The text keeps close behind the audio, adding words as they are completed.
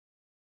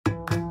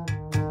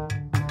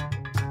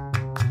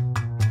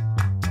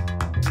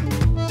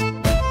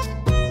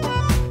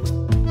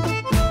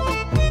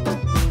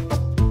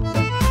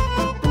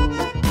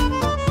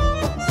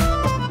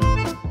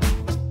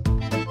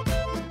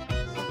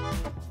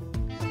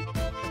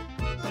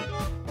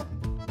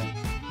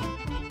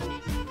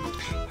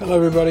Hello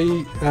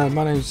everybody,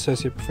 my name is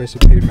Associate Professor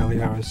Peter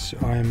Malliaris.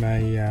 I am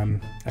a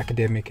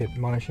academic at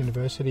Monash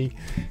University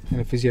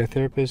and a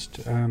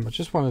physiotherapist. I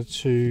just wanted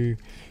to,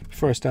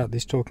 before I start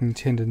this Talking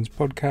Tendons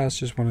podcast,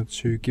 just wanted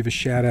to give a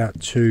shout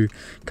out to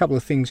a couple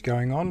of things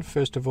going on.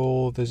 First of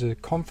all, there's a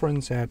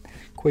conference at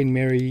Queen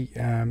Mary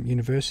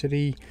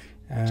University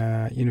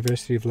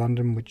of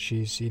London, which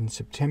is in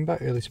September,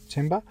 early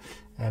September,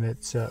 and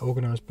it's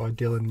organised by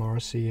Dylan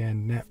Morrissey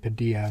and Nat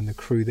Padilla and the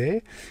crew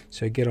there.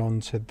 So get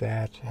on to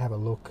that, have a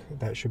look.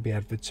 That should be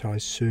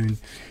advertised soon.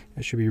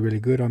 It should be really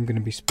good. I'm going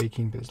to be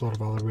speaking, but there's a lot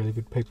of other really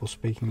good people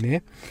speaking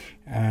there.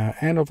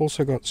 And I've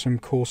also got some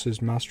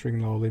courses,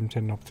 mastering lower limb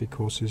tendinopathy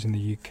courses in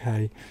the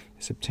UK,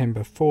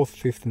 September 4th,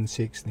 5th and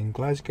 6th in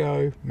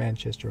Glasgow,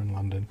 Manchester and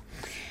London.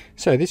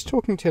 So this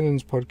Talking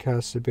Tendons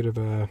podcast is a bit of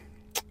a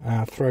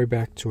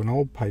throwback to an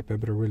old paper,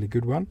 but a really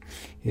good one.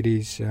 It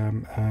is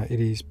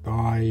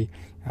by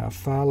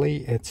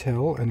Farley et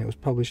al., and it was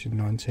published in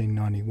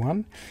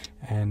 1991,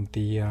 and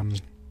the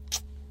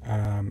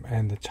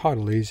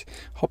title is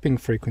Hopping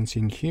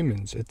Frequency in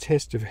Humans, a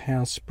test of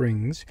how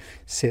springs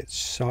set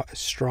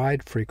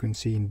stride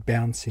frequency in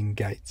bouncing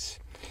gaits.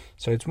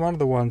 So it's one of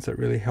the ones that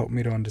really helped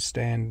me to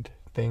understand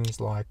things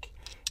like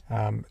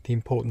the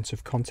importance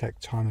of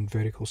contact time and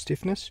vertical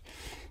stiffness.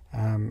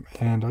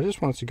 And I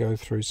just wanted to go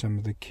through some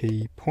of the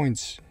key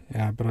points,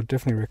 but I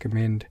definitely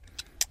recommend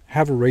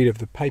have a read of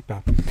the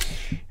paper.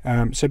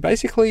 So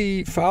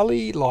basically,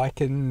 Farley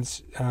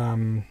likens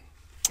or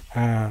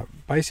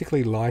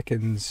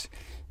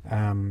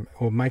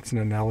makes an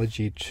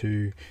analogy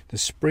to the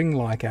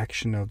spring-like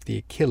action of the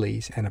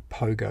Achilles and a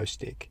pogo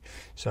stick.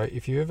 So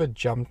if you ever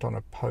jumped on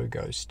a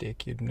pogo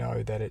stick, you'd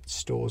know that it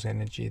stores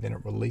energy, then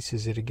it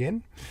releases it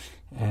again,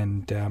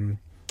 and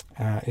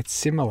it's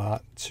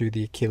similar to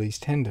the Achilles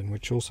tendon,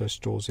 which also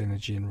stores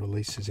energy and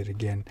releases it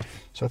again.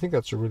 So I think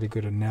that's a really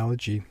good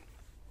analogy,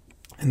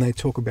 and they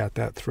talk about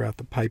that throughout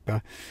the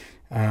paper.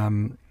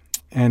 And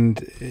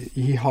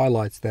he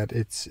highlights that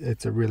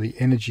it's a really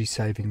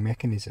energy-saving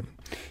mechanism.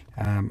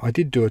 I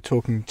did do a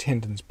Talking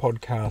Tendons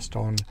podcast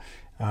on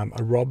an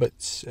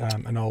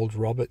old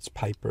Roberts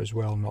paper as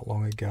well, not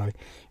long ago,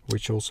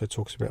 which also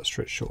talks about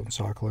stretch, shorten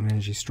cycle and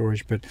energy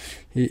storage. But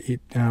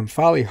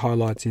Farley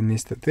highlights in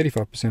this that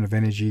 35% of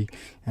energy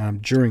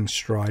during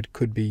stride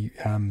could be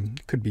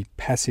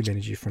passive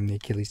energy from the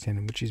Achilles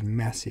tendon, which is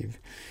massive,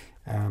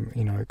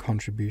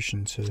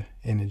 contribution to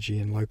energy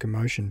and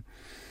locomotion.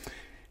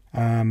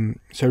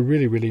 So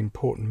really, really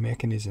important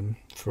mechanism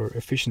for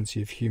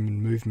efficiency of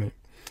human movement.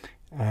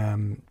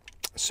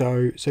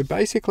 So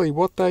basically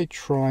what they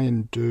try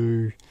and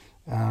do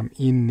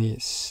in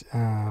this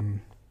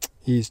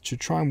is to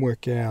try and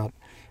work out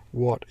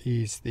what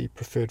is the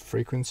preferred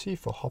frequency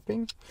for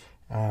hopping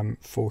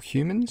for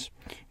humans,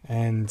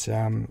 and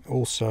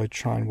also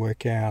try and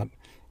work out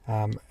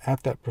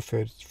at that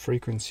preferred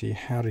frequency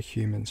how do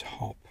humans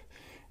hop.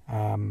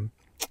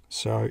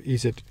 So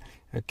is it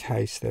a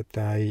case that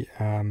they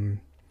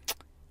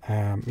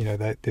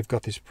they've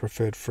got this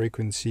preferred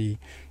frequency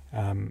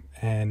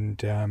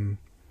and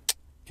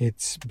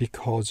it's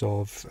because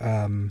of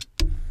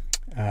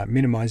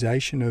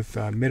minimization of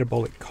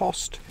metabolic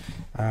cost,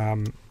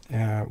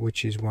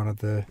 which is one of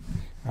the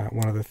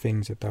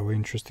things that they were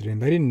interested in.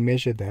 They didn't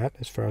measure that,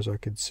 as far as I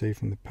could see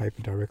from the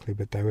paper directly,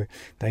 but they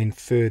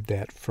inferred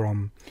that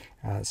from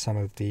some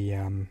of the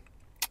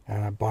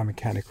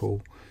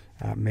biomechanical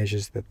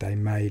measures that they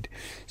made.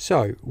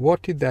 So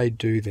what did they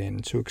do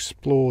then to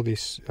explore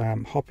this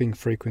hopping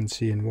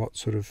frequency, and what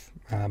sort of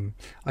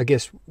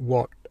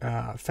what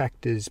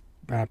factors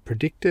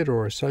predicted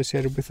or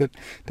associated with it?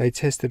 They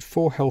tested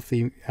 4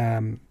 healthy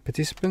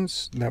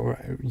participants that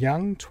were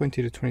young,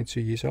 20 to 22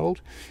 years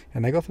old,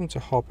 and they got them to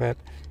hop at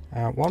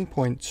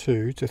 1.2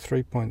 to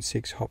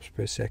 3.6 hops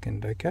per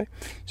second. Okay,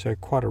 so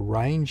quite a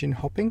range in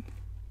hopping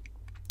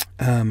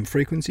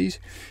frequencies,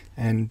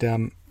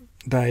 and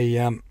they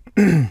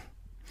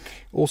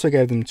also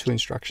gave them 2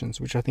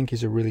 instructions, which I think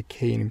is a really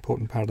key and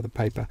important part of the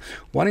paper.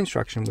 One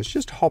instruction was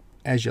just hop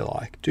as you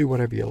like, do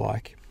whatever you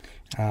like.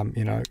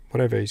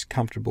 Whatever is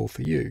comfortable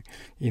for you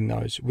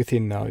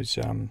within those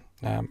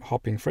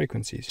hopping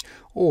frequencies.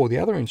 Or the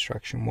other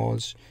instruction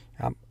was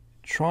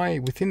try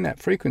within that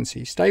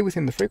frequency, stay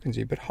within the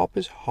frequency, but hop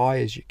as high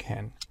as you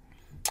can.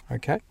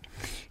 Okay.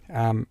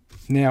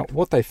 Now,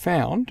 what they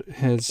found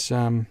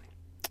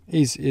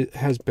it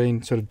has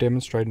been sort of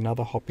demonstrated in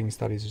other hopping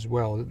studies as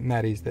well, and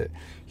that is that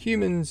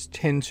humans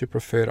tend to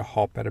prefer to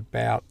hop at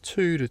about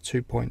 2 to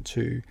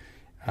 2.2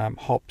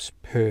 hops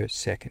per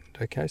second.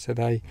 Okay, so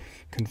they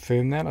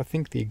confirmed that. I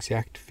think the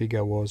exact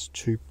figure was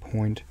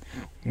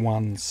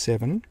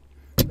 2.17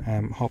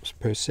 hops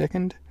per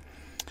second.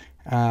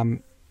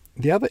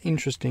 The other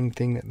interesting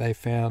thing that they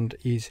found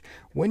is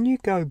when you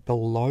go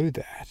below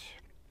that,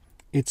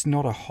 it's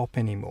not a hop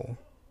anymore.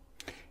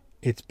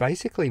 It's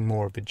basically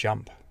more of a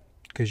jump,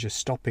 because you're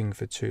stopping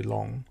for too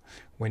long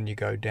when you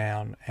go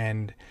down,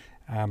 and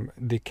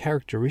the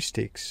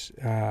characteristics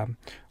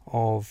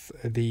of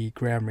the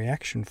ground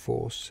reaction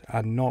force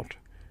are not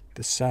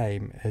the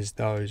same as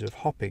those of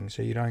hopping,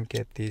 so you don't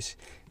get this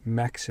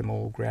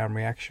maximal ground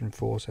reaction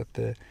force at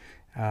the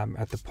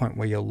point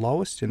where you're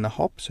lowest in the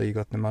hop, so you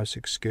got the most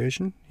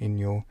excursion in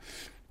your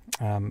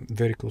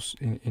vertical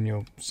in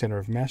your center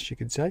of mass, you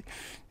could say.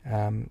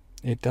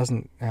 It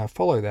doesn't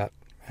follow that,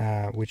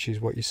 which is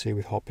what you see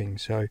with hopping.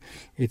 So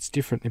it's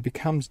different. It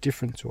becomes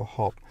different to a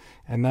hop,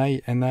 and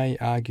they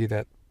argue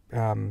that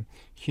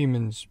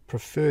humans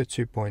prefer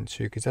 2.2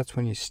 because that's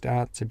when you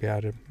start to be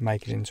able to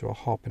make it into a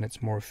hop, and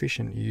it's more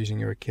efficient. You're using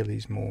your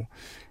Achilles more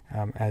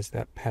as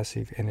that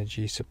passive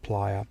energy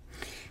supplier.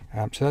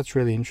 So that's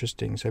really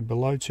interesting. So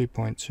below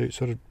 2.2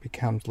 sort of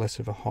becomes less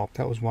of a hop.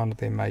 That was one of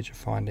their major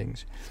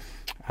findings.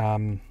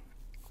 Then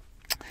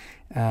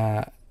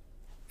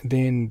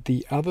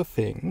the other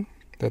thing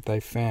that they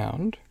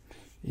found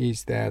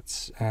is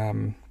that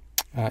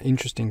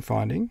interesting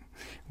finding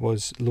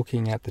was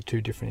looking at the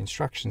two different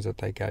instructions that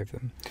they gave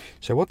them.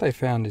 So what they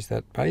found is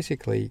that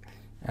basically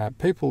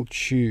people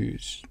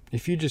choose,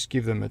 if you just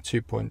give them a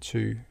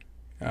 2.2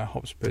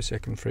 hops per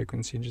second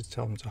frequency and just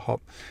tell them to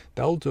hop,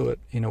 they'll do it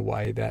in a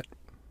way that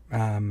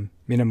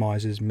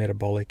minimizes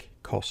metabolic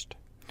cost.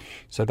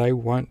 So they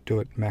won't do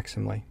it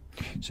maximally.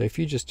 So if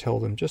you just tell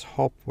them just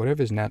hop,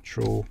 whatever's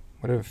natural,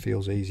 whatever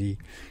feels easy,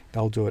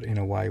 they'll do it in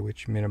a way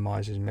which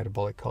minimizes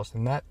metabolic cost.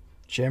 And that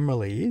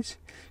generally is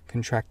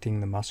contracting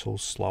the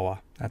muscles slower.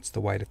 That's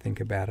the way to think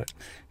about it.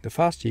 The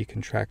faster you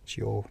contract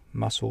your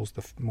muscles,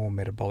 the more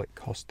metabolic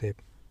cost there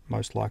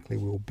most likely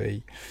will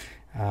be.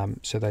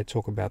 So they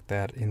talk about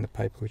that in the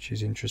paper, which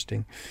is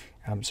interesting.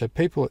 So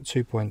people at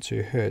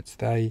 2.2 hertz,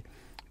 they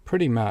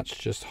pretty much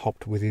just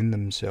hopped within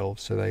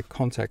themselves. So their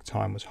contact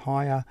time was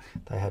higher.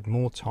 They had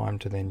more time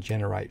to then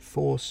generate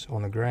force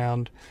on the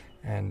ground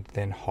and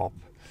then hop.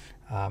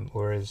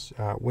 Whereas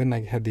when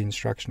they had the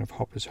instruction of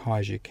hop as high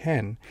as you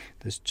can,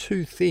 there's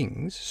two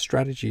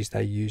strategies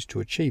they use to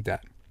achieve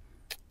that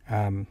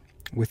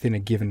within a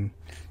given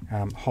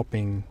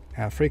hopping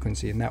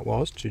frequency, and that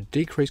was to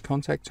decrease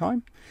contact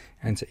time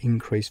and to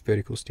increase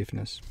vertical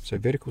stiffness. So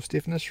vertical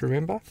stiffness,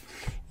 remember,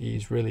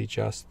 is really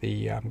just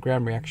the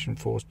ground reaction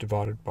force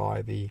divided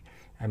by the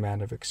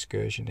amount of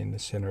excursion in the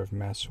center of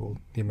mass, or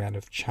the amount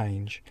of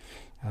change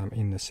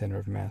in the center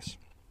of mass.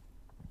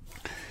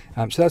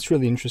 So that's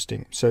really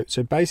interesting. So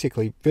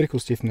basically, vertical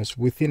stiffness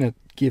within a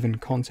given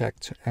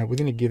contact,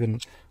 within a given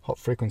hop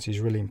frequency, is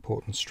a really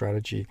important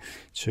strategy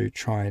to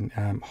try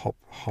and hop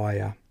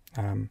higher,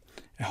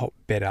 hop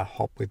better,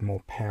 hop with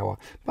more power.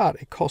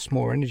 But it costs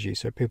more energy,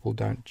 so people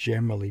don't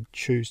generally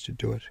choose to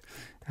do it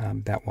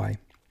that way.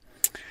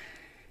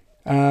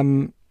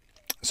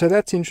 So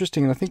that's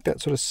interesting, and I think that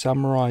sort of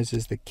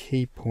summarizes the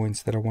key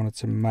points that I wanted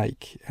to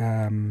make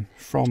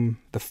from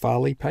the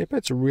Farley paper.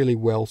 It's a really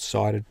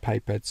well-cited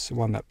paper. It's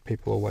one that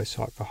people always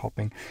cite for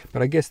hopping.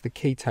 But I guess the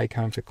key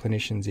take-home for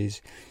clinicians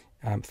is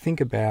think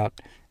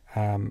about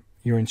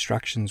your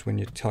instructions when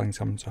you're telling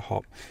someone to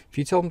hop. If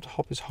you tell them to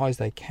hop as high as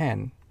they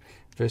can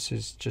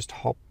versus just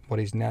hop what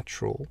is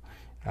natural,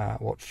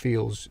 what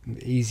feels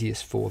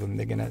easiest for them,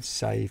 they're going to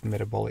save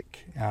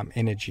metabolic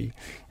energy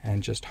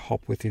and just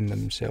hop within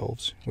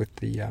themselves with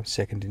the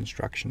second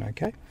instruction.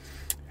 Okay,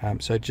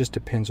 so it just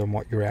depends on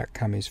what your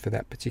outcome is for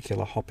that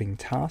particular hopping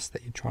task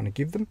that you're trying to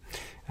give them,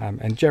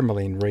 and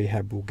generally in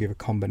rehab we'll give a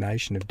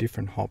combination of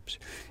different hops,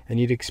 and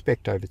you'd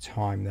expect over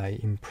time they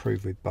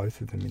improve with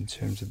both of them in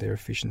terms of their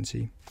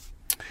efficiency.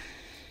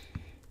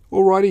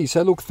 Alrighty,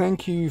 so look,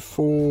 thank you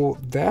for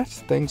that.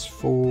 Thanks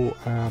for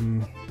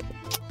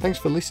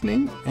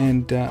listening,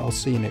 and I'll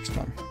see you next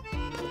time.